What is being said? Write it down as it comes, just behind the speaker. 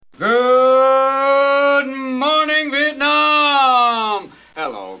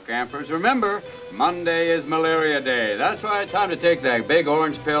remember, Monday is Malaria Day. That's why it's time to take that big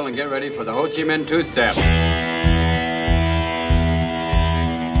orange pill and get ready for the Ho Chi Minh two-step.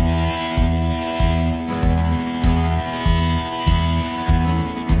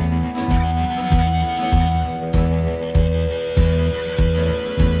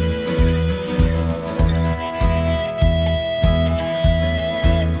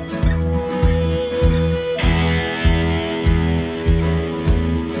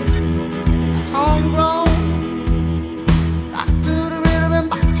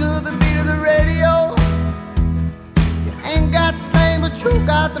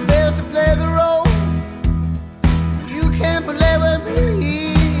 Got the best to play the role. You can't play with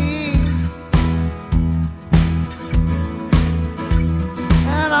me.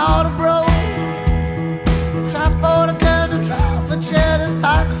 And all the bros try for the girls and try for cheddar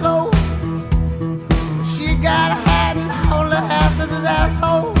tight clothes. She got a hat and all the asses is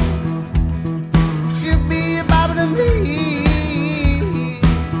asshole. She'll be a bobby to me.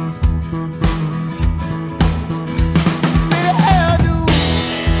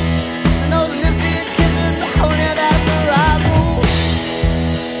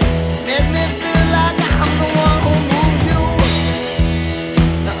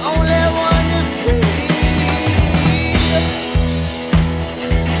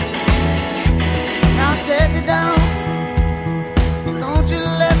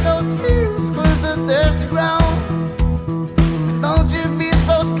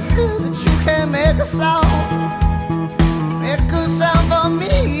 Sound, make a sound for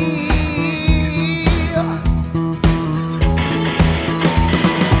me.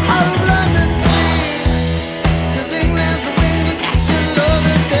 Out of London City, 'cause England's winning, action, love,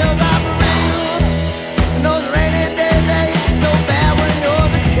 and tales I bring. And those rainy days, they ain't so bad when you're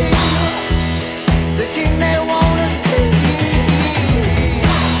the king they wanna see.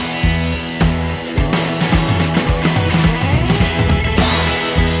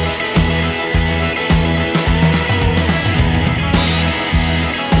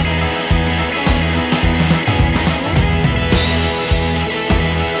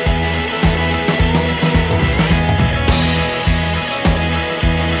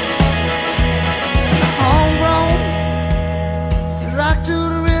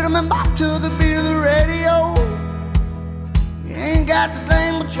 To the beat of the radio. You ain't got the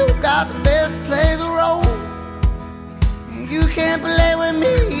same, but you got the best to play the role. And you can't play with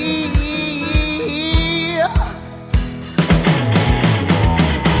me.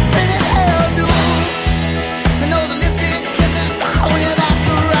 Pretty hell, dude. You know the lifted kisses when you that's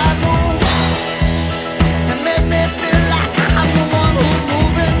the right move. And make me feel like I'm the one who's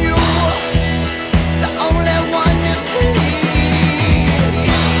moving you. The only one you see.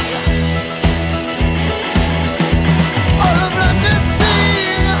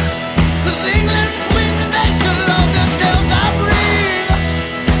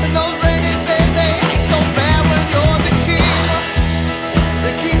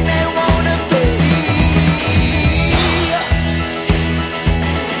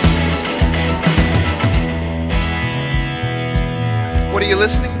 What are you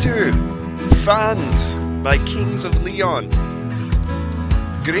listening to? Fans by Kings of Leon.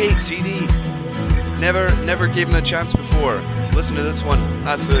 Great CD. Never gave them a chance before. Listen to this one.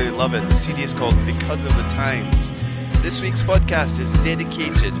 Absolutely love it. The CD is called Because of the Times. This week's podcast is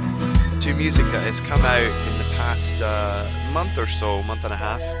dedicated to music that has come out in the past month or so, month and a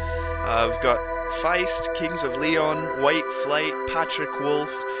half. I've got Feist, Kings of Leon, White Flight, Patrick Wolf,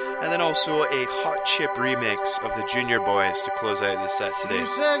 and then also a Hot Chip remix of the Junior Boys to close out the set today.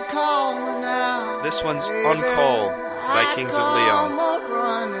 This one's On Call by Kings of Leon.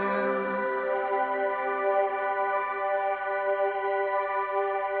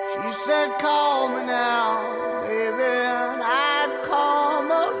 She said, call me now, baby, and I'd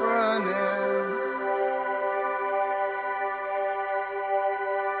come up running.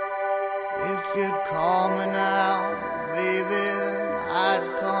 If you'd call me now, baby, then I'd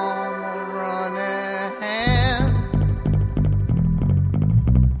come a running.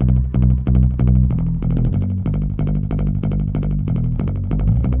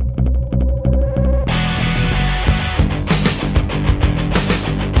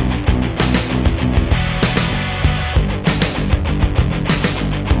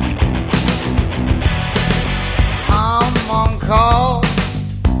 I'm on call.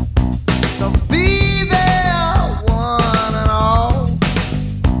 So be there, one and all.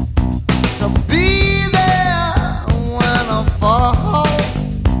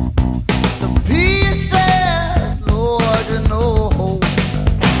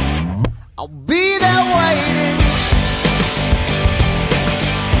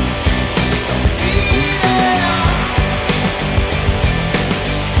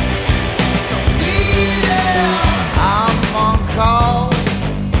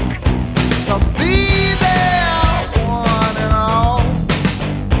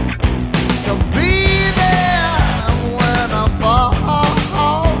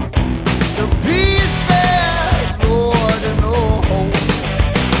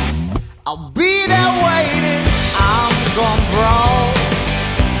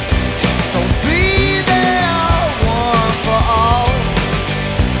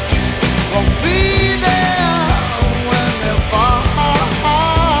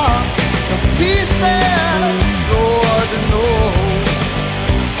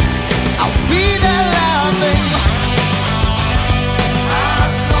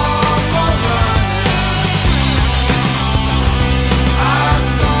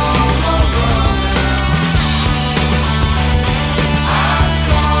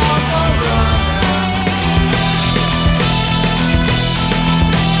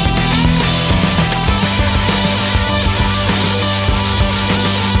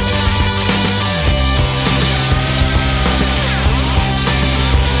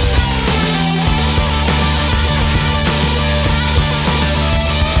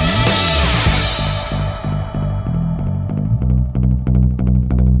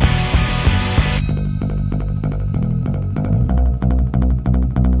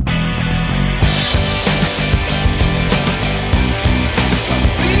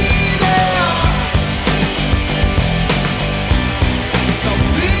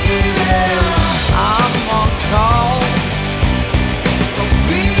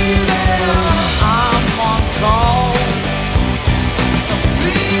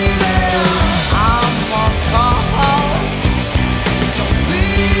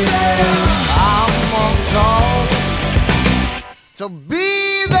 So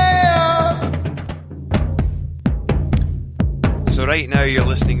be there. So right now you're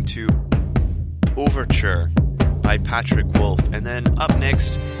listening to Overture by Patrick Wolf, and then up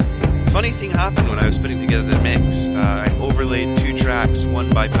next, funny thing happened when I was putting together the mix. I overlaid 2 tracks, one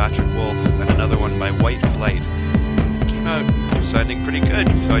by Patrick Wolf and another one by White Flight. It came out sounding pretty good,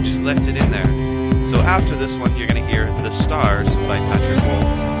 so I just left it in there. So after this one, you're going to hear The Stars by Patrick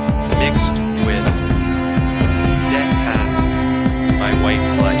Wolf, mixed with Dead Hands by White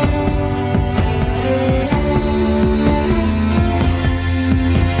Flight.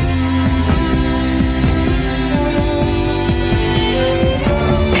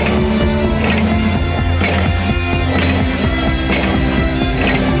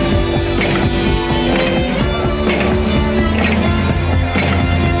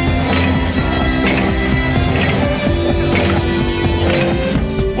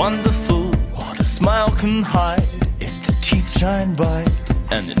 Wonderful what a smile can hide if the teeth shine bright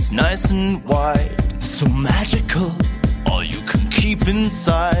and it's nice and wide. So magical, all you can keep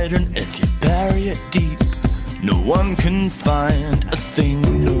inside, and if you bury it deep, no one can find a thing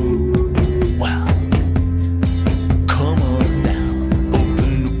new. Well, come on down,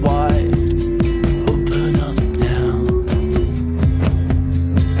 open wide, open up now.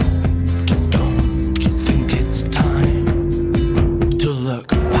 Don't you think it's time to look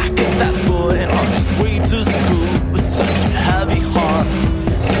back at that boy on his way to school with such a heavy heart,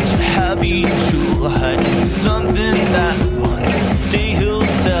 such a heavy jewel, hiding something that one day he'll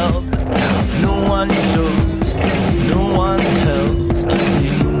sell. Now no one shows, no one tells a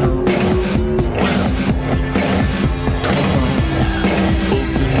thing. No. Well, come on now,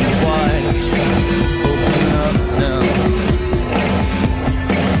 open wide, open up now.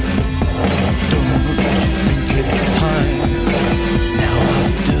 Don't you think it's time? Now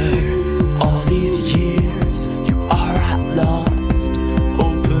after all these years, you are at last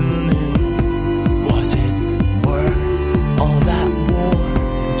opening. Was it worth all that war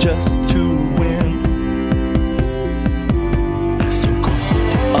just to win? So caught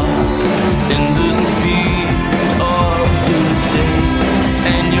up in the speed of the days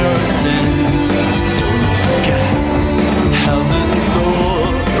and your sin, don't forget how the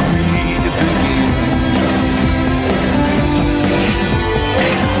story begins. No, don't forget.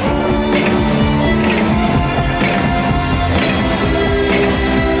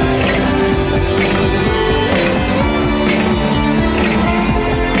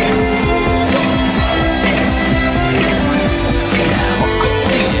 Now I'm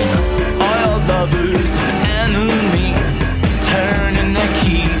seeing all your love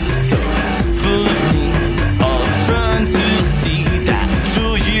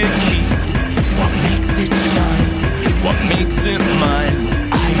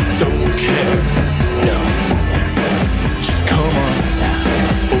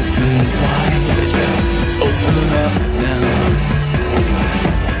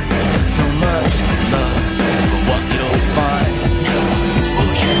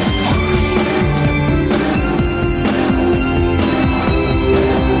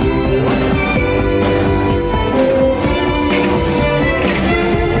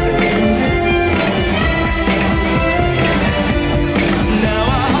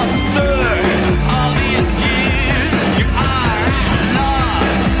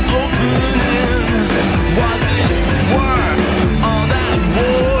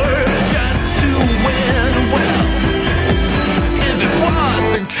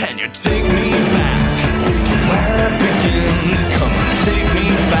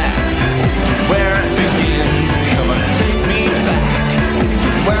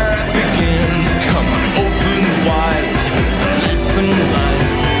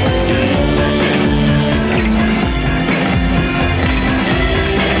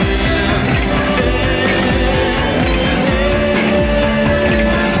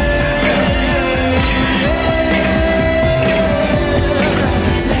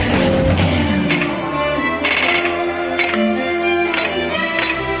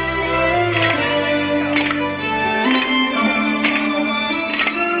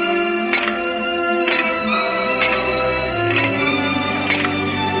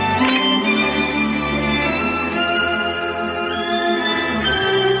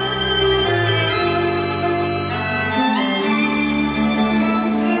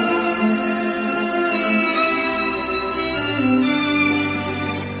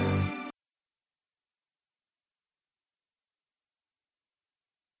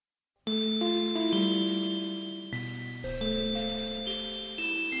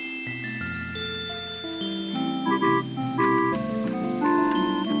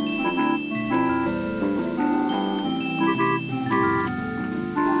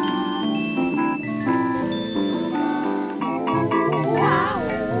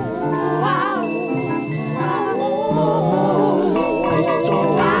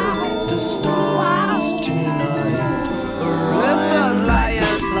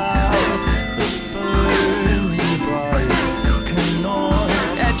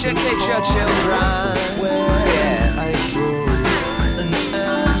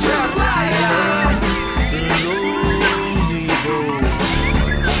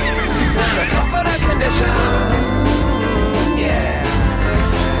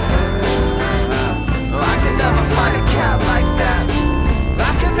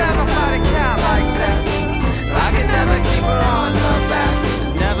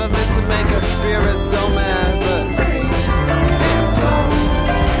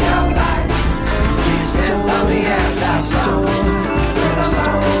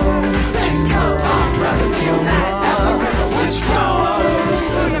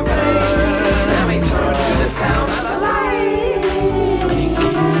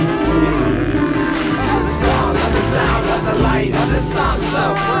I'm so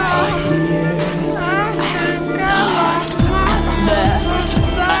free. Left,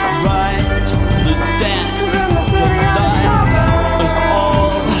 I right, the dance, the light is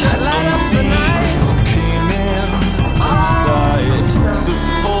all I'm seeing. Came in, sight, the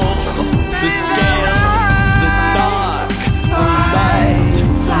pull, the scales, the dark, the light,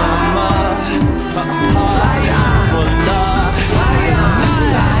 mama, papa, voila.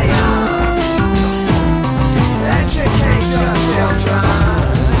 Educate your children,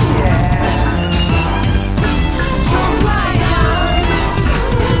 yeah. So fly on.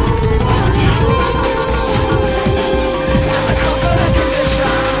 And the coconut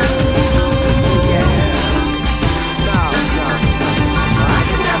condition, yeah. No, I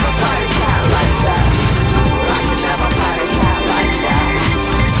can never fight a cat like that. I can never fight a cat like that.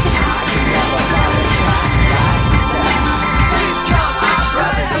 I can never fight a cat like that. Please come, our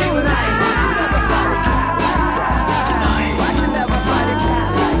brothers unite. I can never fight a cat like that. I can never fight a cat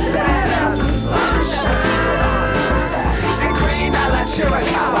like that. As the sun shines and Queen I let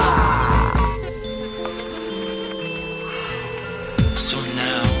Chiricahua. So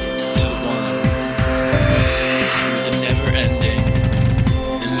now to one, the never-ending,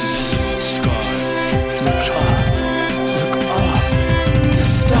 invisible scars. Look up, the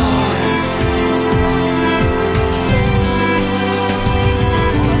stars.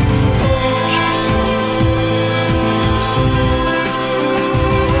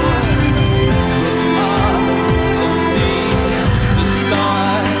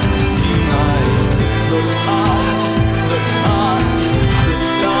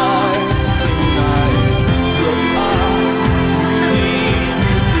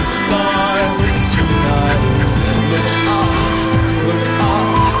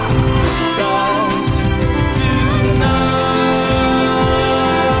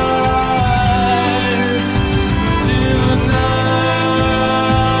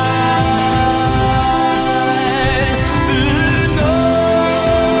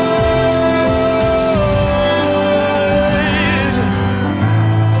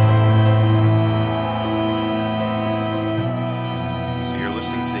 So you're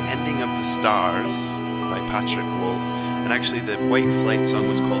listening to The Ending of the Stars by Patrick Wolf. And actually the White Flight song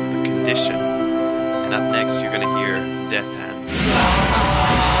was called The Condition. And up next you're going to hear Death Hands.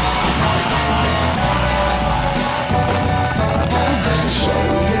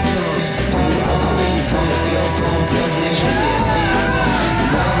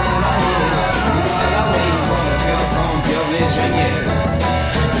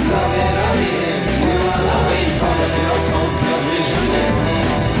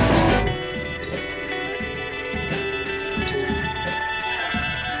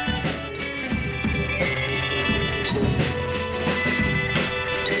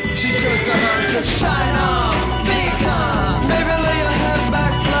 She turns her hands, says, shine on, beacon. Baby, lay your head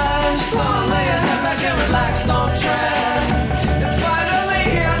back, slash. Son, lay your head back and relax on track. It's finally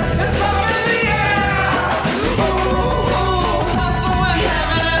here, it's up in the air. Ooh, hustle in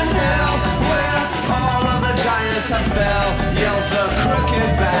heaven and hell, where all of the giants have fell. Yells a crooked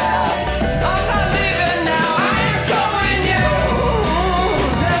bell. I'm not leaving now, I ain't going yet.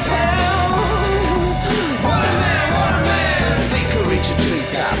 Death hands. What a man, feet can reach your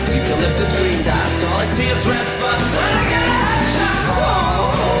treetops. Eucalyptus green dots, all I see is red spots. When I get a headshot,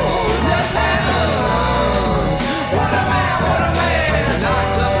 whoa, death hands. What a man,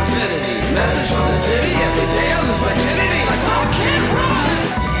 knocked up infinity. Message from the city, every day I lose my virginity like I can't run.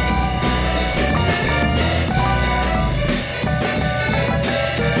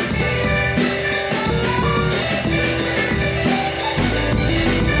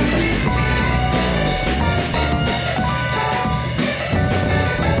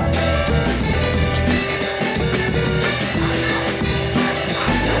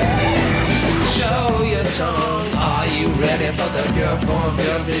 Show your tongue, are you ready for the pure form,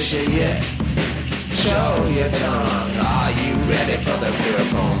 pure vision yet? Show your tongue, are you ready for the pure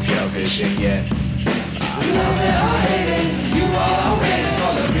form, pure vision yet? Love it or hate it, you all are waiting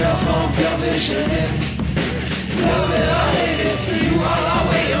for the pure form, pure vision yet? Love it or hate it, you all are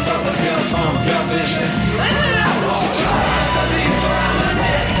waiting for the pure form, pure vision. And then I walk hard for these around my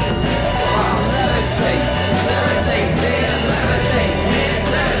neck. Levitate, levitate, damn, levitate, man,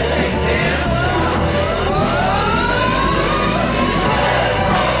 levitate, damn.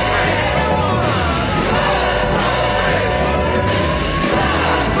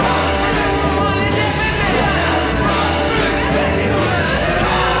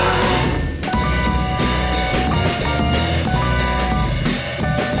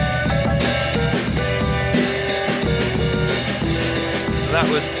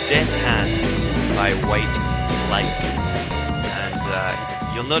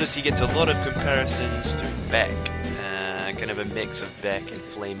 you'll notice he gets a lot of comparisons to Beck, kind of a mix of Beck and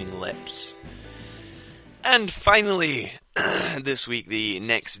Flaming Lips. And finally, this week, the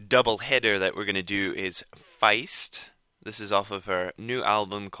next double header that we're going to do is Feist. This is off of her new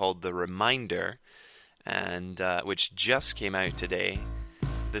album called The Reminder, and which just came out today.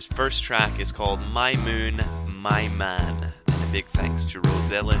 This first track is called My Moon, My Man. And a big thanks to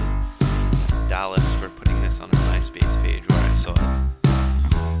Rose Ellen Dallas for putting this on her MySpace page where I saw it.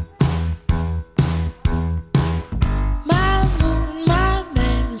 My moon, my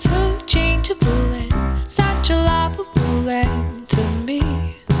man, so changeable and such a lovable land to me.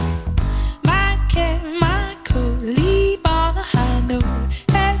 My care, my code, leave on a high note.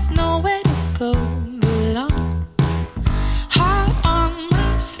 There's nowhere to go but on. Heart on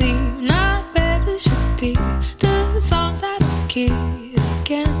my sleeve, not where it should be. The songs I don't keep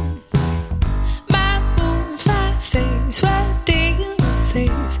again. My moon's my face, what day in the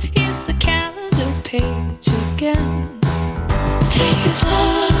face is the calendar page again. Take it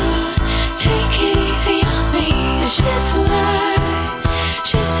slow, take it easy on me. She's so light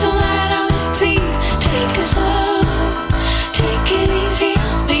on me, please. Take it slow, take it easy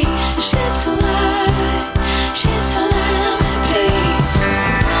on me. She's so light on me, please.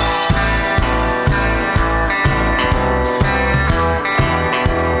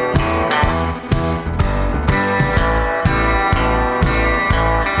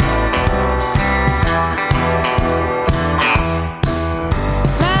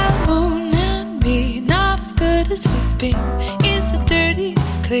 My moon and me, not as good as we've been. Is the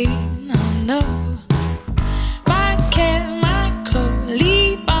dirtiest clean, I know. My care, my code,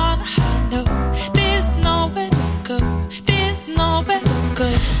 leave on a high note. There's nowhere to go, there's nowhere to go.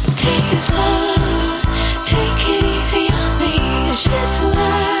 Take it slow, take it easy on me. She's so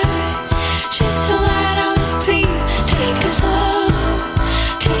light on me, please. Take it slow,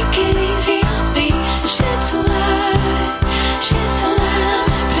 take it easy on me. She's so light on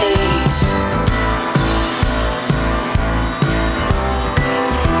me, please.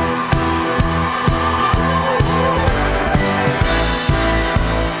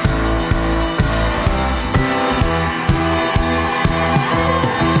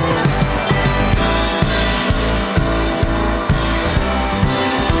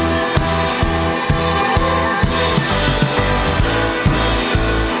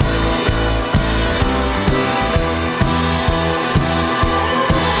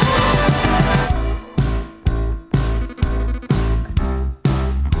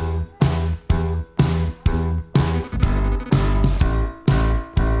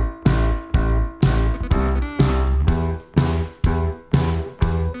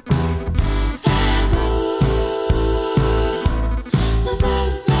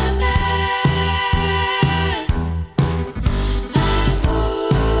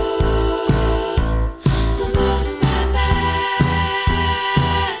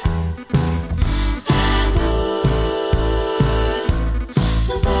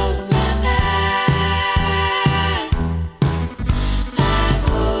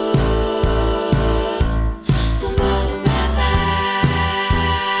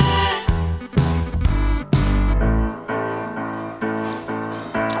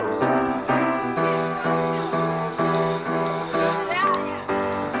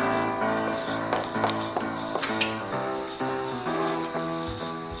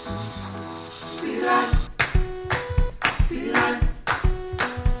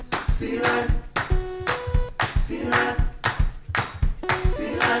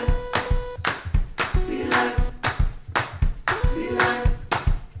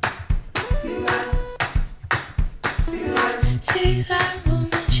 She like woman,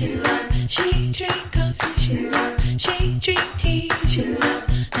 she love. She drink coffee, she love. She drink tea, she love.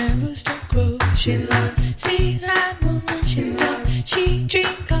 And rooster crow, she love. She like woman, she love. She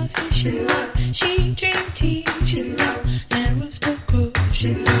drink coffee, she love. She drink tea, she love. And rooster crow,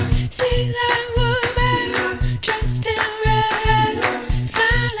 she love. She like woman, dressed in red.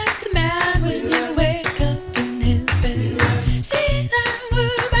 Smile like the man when you wake up in his bed. She like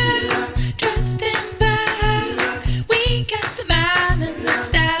woman, dressed in black. Wink at the man and the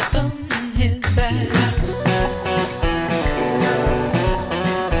stab him in his back.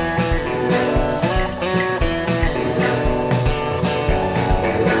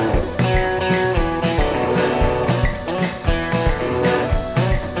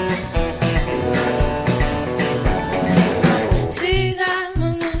 See that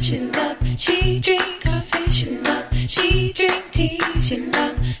woman she love. She drink coffee, she love. She drink tea, she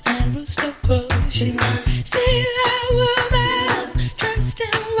love. And rooster crow, she love. See that woman dressed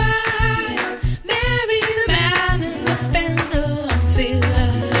in white. Marry the man and spend the long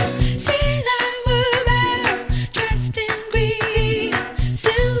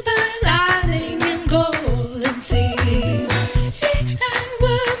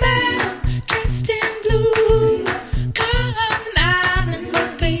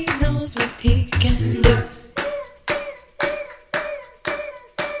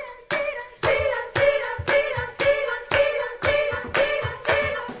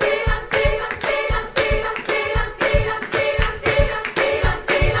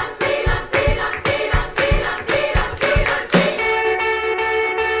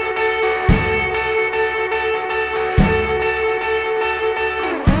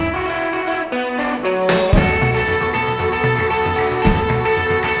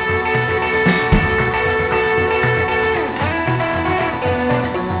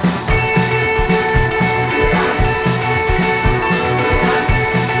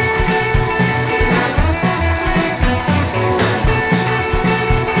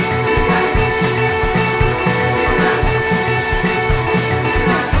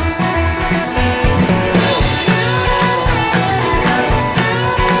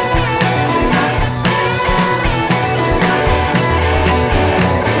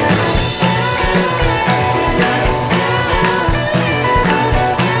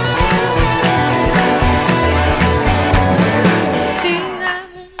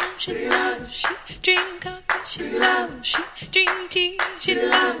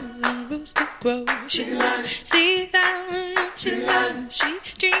love and rooster grow. She love, see that she love, she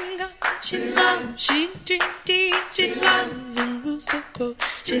drink up, she love, she drink tea, she love and rooster grow.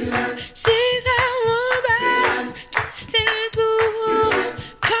 She love, see that woman dressed in blue.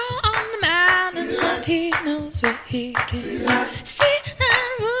 Call on the man and hope he knows what he can do. See that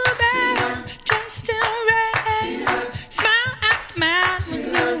woman dressed in red. Smile at the man when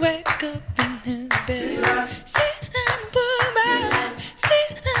you wake up in his bed. See that woman, see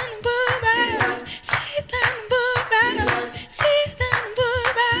that woman, see that woman, see that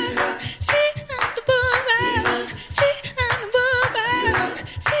woman, see that woman, see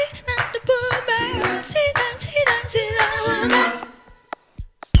that woman, see that woman, see that woman.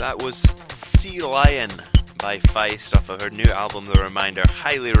 That was Sea Lion by Feist off of her new album, The Reminder.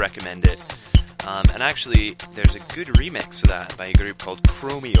 Highly recommend it. And actually, there's a good remix of that by a group called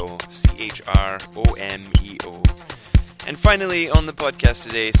Chromeo, Chromeo. And finally, on the podcast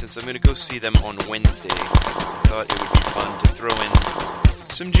today, since I'm going to go see them on Wednesday, I thought it would be fun to throw in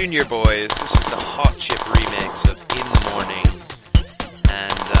some Junior Boys. This is the Hot Chip remix of In the Morning.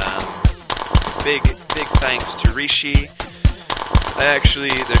 And big thanks to Rishi. They're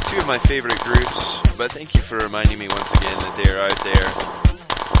two of my favorite groups, but thank you for reminding me once again that they're out there.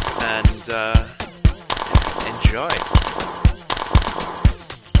 And enjoy.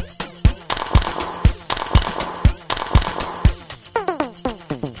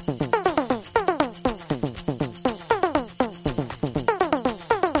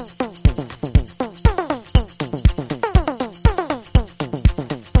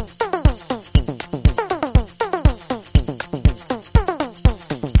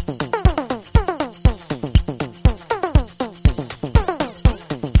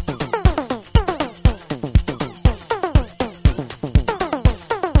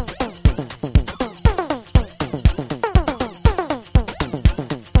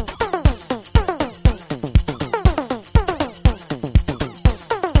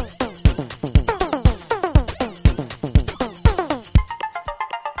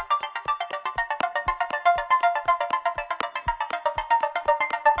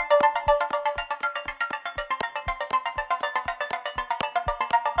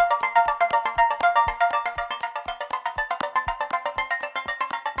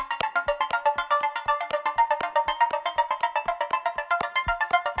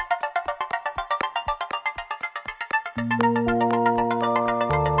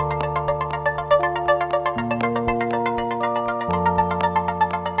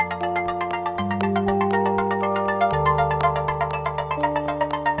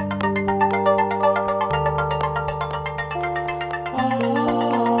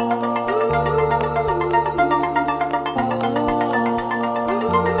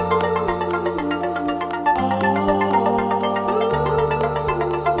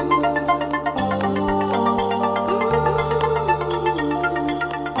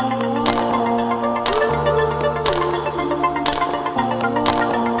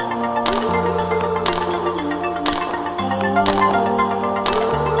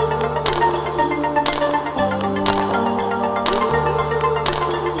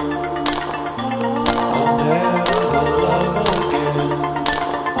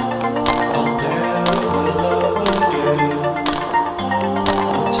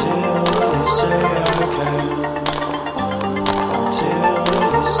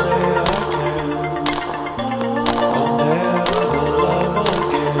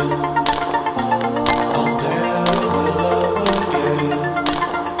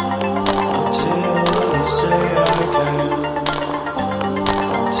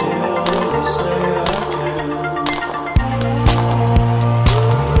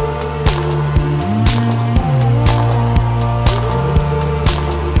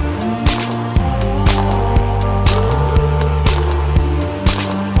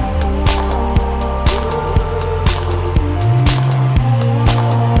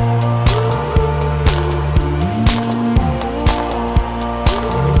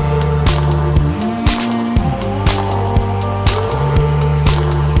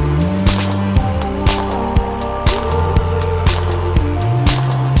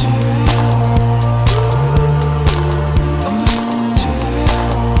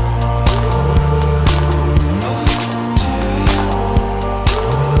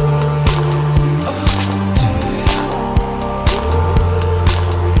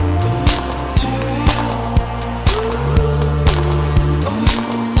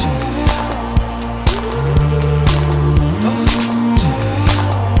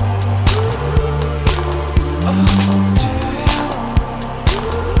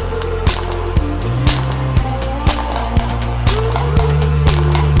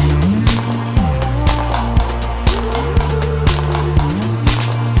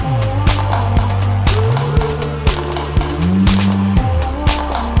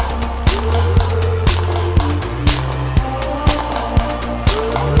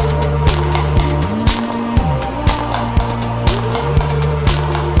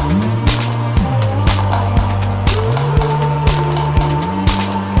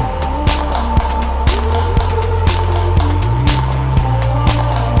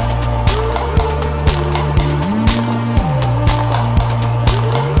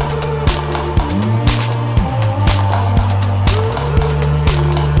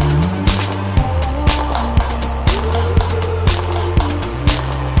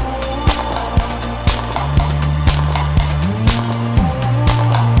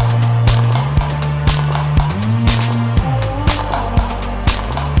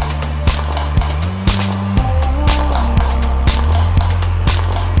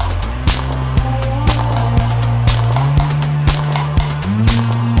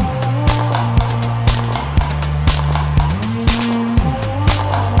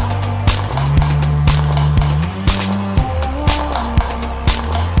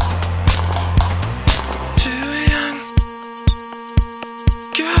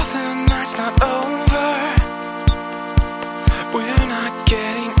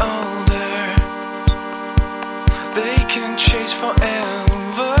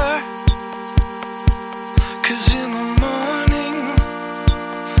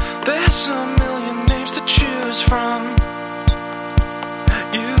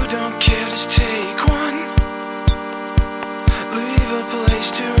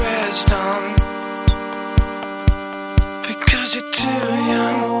 you're too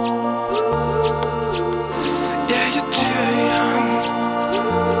young. Yeah, you're too young.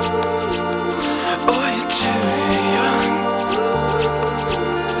 Oh, you're too young.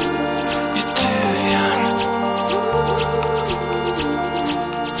 You're too young.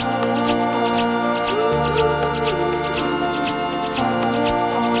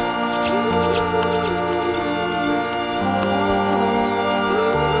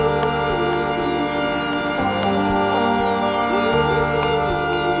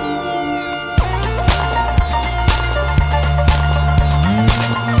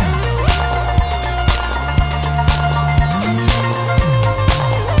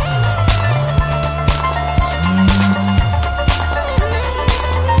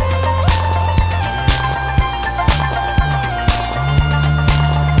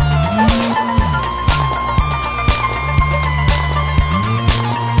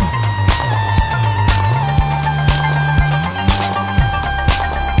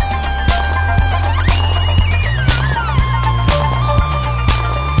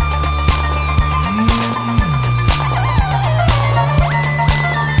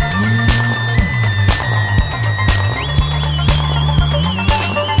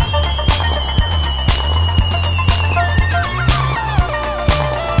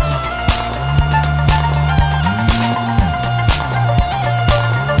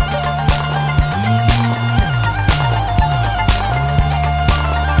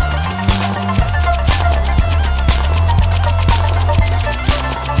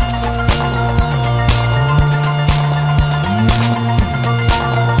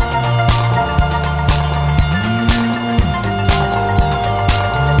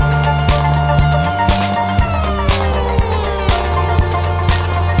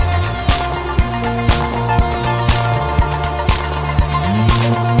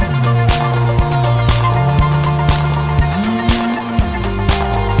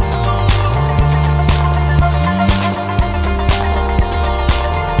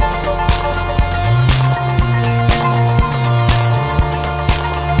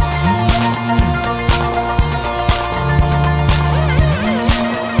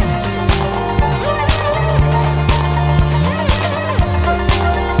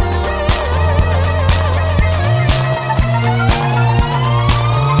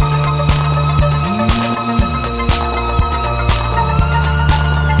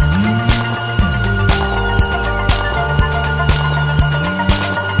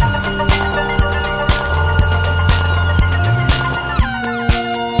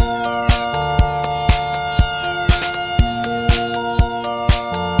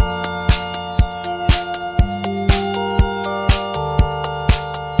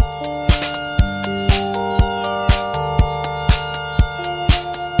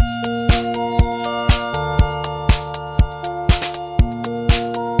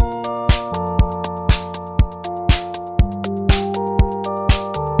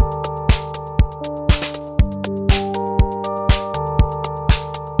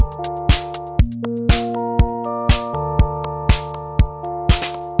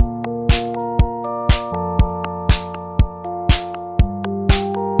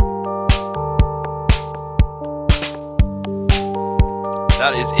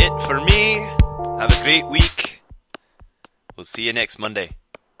 That is it for me. Have a great week. We'll see you next Monday.